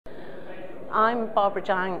I'm Barbara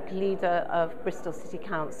Janke, leader of Bristol City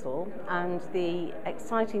Council, and the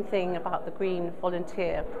exciting thing about the Green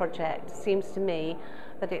Volunteer project seems to me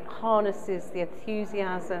that it harnesses the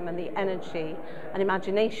enthusiasm and the energy and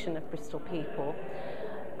imagination of Bristol people,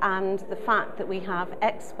 and the fact that we have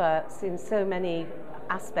experts in so many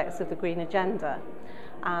aspects of the green agenda,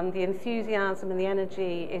 and the enthusiasm and the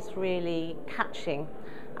energy is really catching,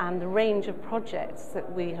 and the range of projects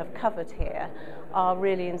that we have covered here are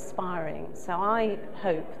really inspiring. So I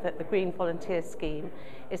hope that the Green Volunteer Scheme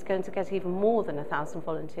is going to get even more than 1,000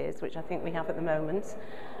 volunteers, which I think we have at the moment,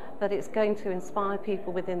 that it's going to inspire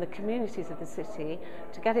people within the communities of the city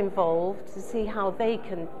to get involved, to see how they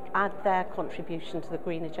can add their contribution to the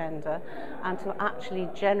green agenda and to actually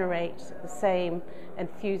generate the same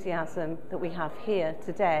enthusiasm that we have here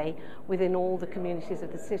today within all the communities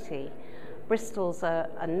of the city. Bristol's a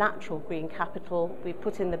natural green capital. We've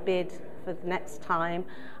put in the bid for the next time,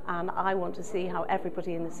 and I want to see how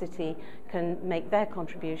everybody in the city can make their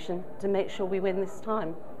contribution to make sure we win this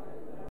time.